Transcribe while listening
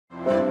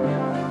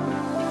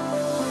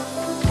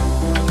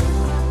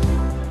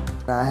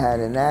I had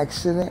an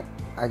accident.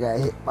 I got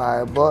hit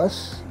by a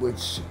bus,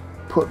 which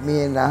put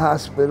me in the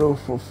hospital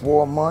for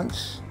 4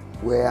 months,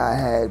 where I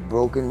had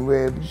broken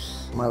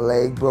ribs, my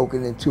leg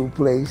broken in 2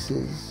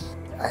 places.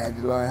 I had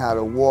to learn how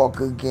to walk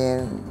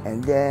again,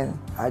 and then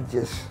I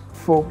just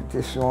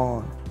focused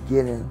on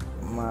getting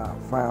my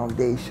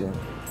foundation.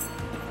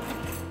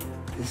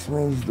 This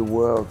means the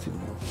world to me.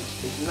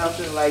 It's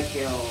nothing like,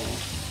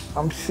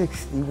 I'm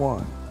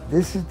 61.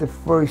 This is the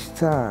first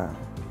time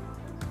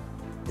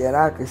that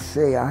I could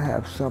say I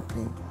have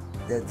something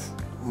that's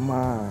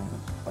mine.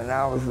 When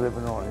I was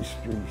living on the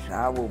streets,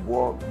 I would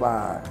walk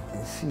by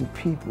and see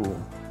people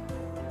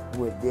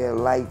with their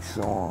lights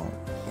on,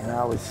 and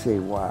I would say,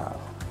 wow,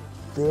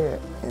 they're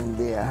in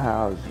their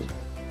houses.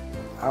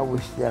 I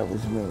wish that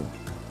was me.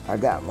 I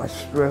got my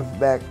strength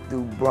back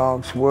through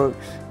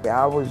BronxWorks.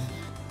 I was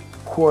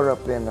caught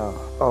up in a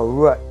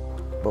rut,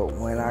 but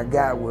when I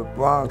got with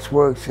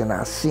BronxWorks and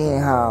I seen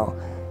how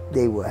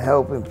they were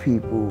helping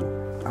people,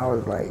 I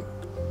was like,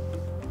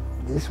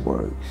 this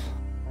works.